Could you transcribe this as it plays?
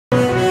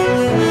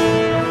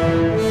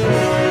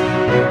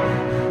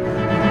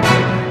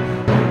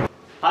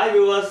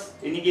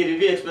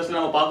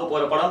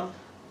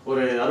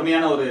ஒரு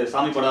அருமையான ஒரு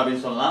சாமி படம்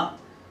அப்படின்னு சொல்லலாம்.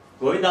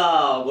 கோவிந்தா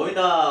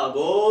கோவிந்தா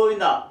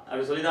கோவிந்தா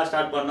அப்படி சொல்லி தான்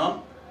ஸ்டார்ட் பண்ணோம்.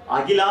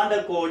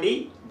 அகிலாண்டகோடி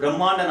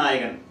பிரம்மாண்ட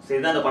நாயகன். ஸோ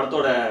இதுதான் இந்த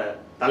படத்தோட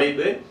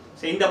தலைப்பு.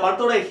 ஸோ இந்த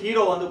படத்தோட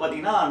ஹீரோ வந்து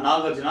பார்த்தீங்கன்னா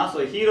நாகார்ஜுனா. ஸோ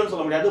ஹீரோன்னு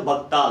சொல்ல முடியாது,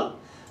 பக்தால்.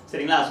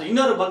 சரிங்களா? ஸோ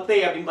இன்னொரு பக்தை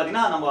அப்படின்னு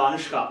பார்த்தீங்கன்னா நம்ம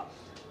அனுஷ்கா.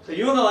 ஸோ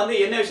இவங்க வந்து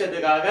என்ன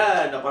விஷயத்துக்காக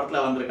இந்த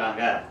படத்தில்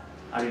வந்திருக்காங்க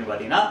அப்படின்னு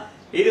பார்த்தீங்கன்னா,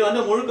 இது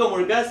வந்து முழுக்க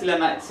முழுக்க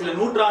சில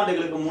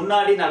நூற்றாண்டுகளுக்கு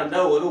முன்னாடி நடந்த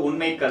ஒரு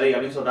உண்மை கதை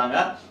அப்படின்னு சொல்றாங்க.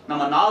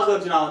 நம்ம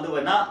நாகார்ஜுனா வந்து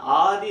பார்த்தீங்கன்னா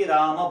ஆதி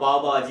ராம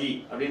பாபாஜி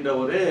அப்படின்ற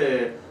ஒரு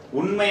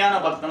உண்மையான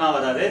பக்தனா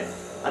வராது.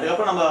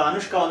 அதுக்கப்புறம் நம்ம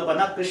அனுஷ்கா வந்து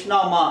பார்த்தீங்கன்னா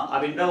கிருஷ்ணாமா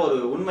அப்படின்ற ஒரு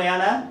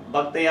உண்மையான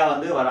பக்தையா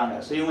வந்து வராங்க.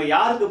 ஸோ இவங்க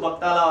யாருக்கு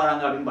பக்தாலா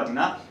வராங்க அப்படின்னு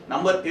பார்த்தீங்கன்னா,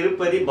 நம்ம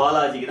திருப்பதி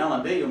பாலாஜிக்கு தான்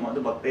வந்து இவங்க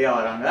வந்து பக்தையா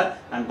வராங்க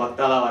அண்ட்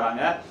பக்தாலா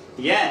வராங்க.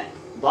 ஏன்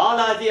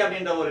பாலாஜி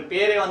அப்படின்ற ஒரு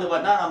பேரே வந்து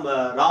பார்த்தா நம்ம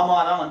ராமா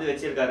தான் வந்து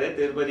வச்சிருக்காரு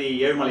திருப்பதி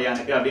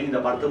ஏழுமலையானுக்கு அப்படின்னு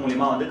இந்த படத்து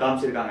மூலியமா வந்து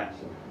காமிச்சிருக்காங்க.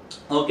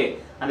 ஓகே,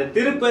 அந்த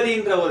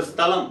திருப்பதின்ற ஒரு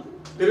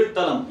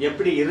திருத்தலம்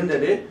எப்படி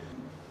இருந்தது,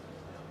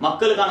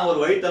 மக்களுக்கான ஒரு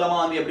வழித்தலமா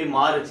வந்து எப்படி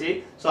மாறுச்சு,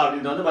 ஸோ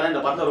அப்படின்றது வந்து பார்த்தீங்கன்னா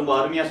இந்த படத்தை ரொம்ப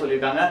அருமையா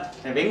சொல்லியிருக்காங்க.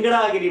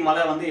 வெங்கடாகிரி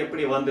மலை வந்து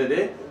எப்படி வந்தது,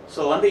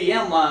 ஸோ வந்து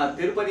ஏன்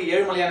திருப்பதி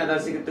ஏழுமலையான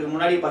தரிசிக்கிறதுக்கு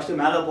முன்னாடி ஃபர்ஸ்ட்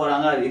மேலே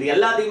போறாங்க, இது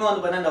எல்லாத்தையுமே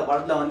வந்து பார்த்தீங்கன்னா இந்த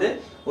படத்துல வந்து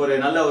ஒரு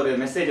நல்ல ஒரு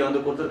மெசேஜை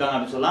வந்து கொடுத்துருக்காங்க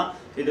அப்படின்னு சொல்லலாம்.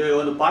 இது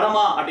வந்து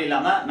படமா அப்படி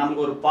இல்லாம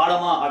நமக்கு ஒரு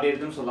பாடமா அப்படி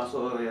இருக்குன்னு சொல்லலாம். ஸோ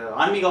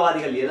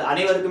ஆன்மீகவாதிகள்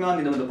அனைவருக்குமே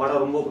வந்து இந்த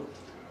படம் ரொம்ப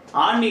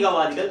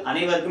ஆன்மீகவாதிகள்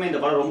அனைவருக்குமே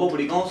இந்த படம் ரொம்ப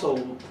பிடிக்கும். ஸோ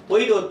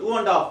போயிட்டு ஒரு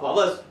 2.5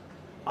 hours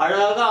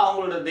அழகாக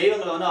அவங்களோட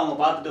தெய்வங்களை வந்து அவங்க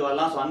பார்த்துட்டு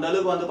வரலாம். ஸோ அந்த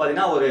அளவுக்கு வந்து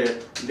பார்த்தீங்கன்னா ஒரு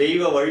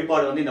தெய்வ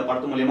வழிபாடு வந்து இந்த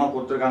படத்து மூலியமா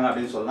கொடுத்துருக்காங்க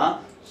அப்படின்னு சொல்லலாம்.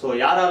 ஸோ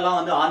யாரெல்லாம்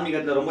வந்து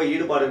ஆன்மீகத்தில் ரொம்ப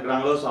ஈடுபாடு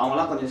இருக்கிறாங்களோ, ஸோ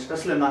அவங்களாம் கொஞ்சம்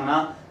ஸ்ட்ரெஸ்ல இருந்தாங்கன்னா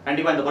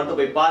கண்டிப்பாக இந்த படத்தை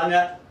போய் பாருங்க.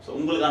 ஸோ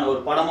உங்களுக்கான ஒரு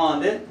படமா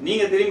வந்து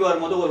நீங்க திரும்பி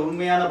வரும்போது ஒரு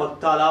உண்மையான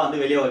பக்தாலா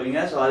வந்து வெளியே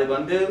வருவீங்க. ஸோ அதுக்கு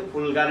வந்து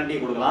ஃபுல்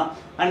கேரண்டி கொடுக்கலாம்.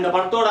 அண்ட் இந்த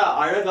படத்தோட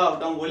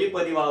அழகாகட்டும்,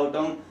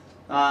 ஒளிப்பதிவாகட்டும்,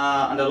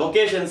 அந்த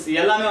லொகேஷன்ஸ்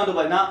எல்லாமே வந்து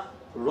பார்த்தீங்கன்னா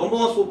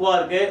ரொம்பவும் சூப்பராக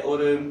இருக்கு.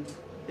 ஒரு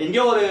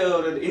எங்கேயோ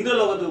ஒரு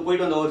இந்திரலோகத்துக்கு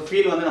போயிட்டு வந்த ஒரு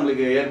ஃபீல் வந்து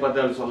நம்மளுக்கு ஏற்படுது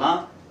அப்படின்னு சொல்லலாம்.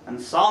 அண்ட்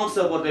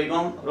சாங்ஸை பொறுத்த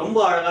வரைக்கும் ரொம்ப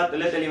அழகா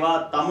தெளிவா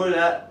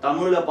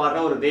தமிழ்ல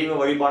பாடுற ஒரு தெய்வ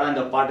வழிபாடா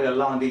இந்த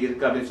பாட்டுகள்லாம் வந்து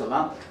இருக்கு அப்படின்னு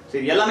சொல்லலாம். ஸோ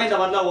இது எல்லாமே இந்த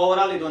படத்துல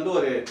ஓவரால் இது வந்து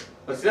ஒரு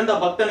சிறந்த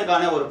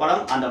பக்தனுக்கான ஒரு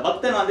படம். அந்த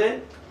பக்தன் வந்து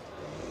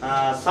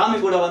சாமி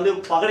கூட வந்து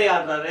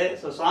பகடையாடுறாரு.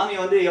 ஸோ சாமி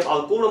வந்து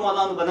அவர் கூடுமா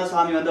தான் வந்து பார்த்தீங்கன்னா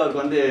சாமி வந்து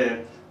அவருக்கு வந்து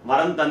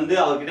வரம் தந்து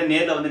அவர்கிட்ட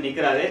நேரில் வந்து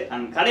நிற்கிறாரு.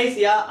 அண்ட்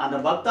கடைசியா அந்த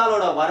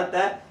பக்தாலோட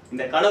வரத்தை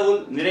இந்த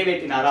கடவுள்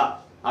நிறைவேற்றினாரா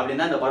அப்படின்னு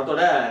தான் இந்த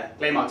படத்தோட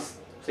கிளைமாக்ஸ்.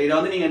 ஸோ இதை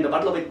வந்து நீங்க இந்த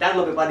படத்துல போய்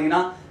தேட்டர்ல போய்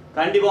பார்த்தீங்கன்னா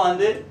கண்டிப்பா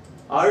வந்து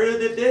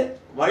அழுதுட்டு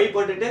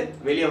வழிபட்டுட்டு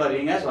வெளியே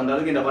வருவீங்க. ஸோ அந்த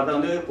அளவுக்கு இந்த படத்தை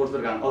வந்து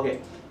கொடுத்துருக்காங்க. ஓகே,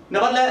 இந்த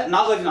படத்துல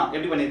நாகார்ஜுனா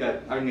எப்படி பண்ணியிருக்காரு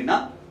அப்படின்னா,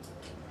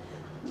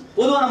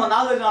 பொதுவாக நம்ம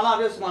நாகார்ஜுனாலாம்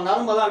அப்படியே சும்மா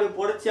நரம்பெல்லாம் அப்படியே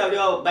பொடிச்சு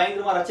அப்படியே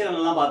பயங்கரமா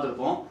ரசிகர்கள்லாம்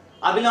பார்த்துருப்போம்.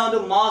 அப்படிலாம்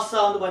வந்து மாஸா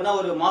வந்து பார்த்தீங்கன்னா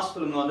ஒரு மாஸ்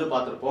ஃபிலிம் வந்து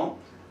பார்த்துருப்போம்.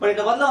 பட்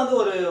இந்த படத்துல வந்து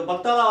ஒரு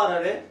பக்தாலா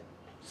வர்றாரு,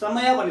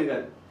 செம்மையா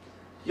பண்ணியிருக்காரு.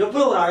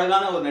 எவ்வளோ ஒரு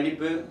அழகான ஒரு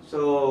நடிப்பு. ஸோ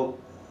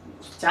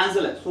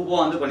சான்ஸ்ல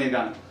சூப்பராக வந்து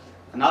பண்ணியிருக்காங்க.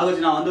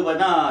 நாகார்ஜுனா வந்து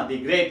பார்த்தீங்கன்னா தி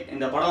கிரேட்.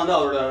 இந்த படம் வந்து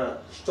அவரோட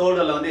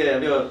ஷோல்டர்ல வந்து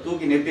அப்படியே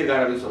தூக்கி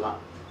நிறுத்தியிருக்காரு அப்படின்னு சொல்லலாம்.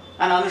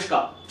 அண்ட் அனுஷ்கா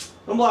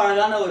ரொம்ப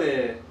அழகான ஒரு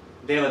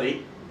தேவதை.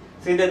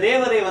 ஸோ இந்த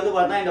தேவதை வந்து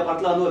பார்த்தீங்கன்னா இந்த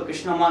படத்தில் வந்து ஒரு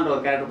கிருஷ்ணம்மான்ற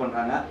ஒரு கேரக்டர்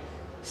பண்ணுறாங்க.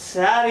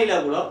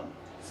 சாரியில கூட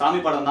சாமி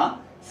படம் தான்,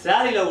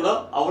 சாரியில கூட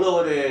அவ்வளோ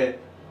ஒரு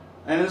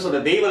என்ன சொல்ற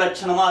தெய்வ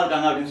லட்சணமா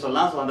இருக்காங்க அப்படின்னு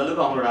சொல்லலாம். ஸோ அந்த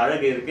அளவுக்கு அவங்களோட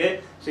அழகு இருக்கு.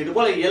 ஸோ இது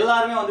போல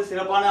எல்லாருமே வந்து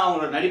சிறப்பான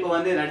அவங்களோட நடிப்பை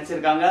வந்து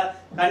நடிச்சிருக்காங்க.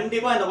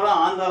 கண்டிப்பா இந்த படம்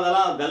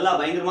ஆந்திராலலாம் கல்லா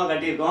பயங்கரமா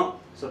கட்டியிருக்கோம்.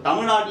 ஸோ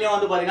தமிழ்நாட்டிலயும்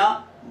வந்து பாத்தீங்கன்னா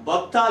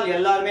பக்தால்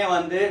எல்லாருமே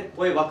வந்து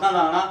போய்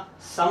உக்காந்தாங்கன்னா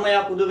செம்மையா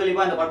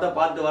குதூகலிப்பா இந்த படத்தை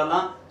பார்த்து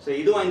வரலாம். ஸோ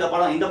இதுவும்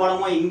இந்த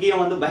படமும்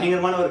இங்கேயும் வந்து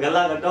பயங்கரமான ஒரு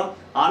கல்லா கட்டம்,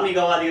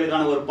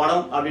 ஆன்மீகவாதிகளுக்கான ஒரு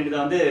படம்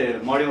அப்படின்றத வந்து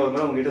மறுபடியும் ஒரு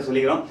முறை உங்ககிட்ட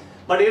சொல்லிக்கிறோம்.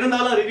 பட்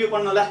இருந்தாலும் ரிவ்யூ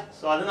பண்ணல.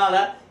 ஸோ அதனால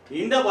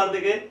இந்த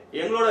படத்துக்கு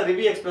எங்களோட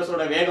ரிவ்யூ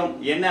எக்ஸ்பிரஸோட வேகம்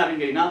என்ன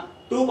அப்படின்னு கேட்டீங்கன்னா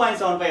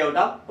 2.75 out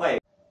of 5.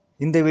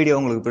 இந்த வீடியோ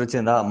உங்களுக்கு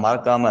பிடிச்சிருந்தா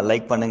மறக்காம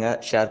லைக் பண்ணுங்க,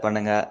 ஷேர்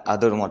பண்ணுங்க,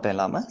 அதோடு மட்டும்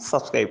இல்லாம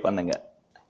சப்ஸ்கிரைப் பண்ணுங்க.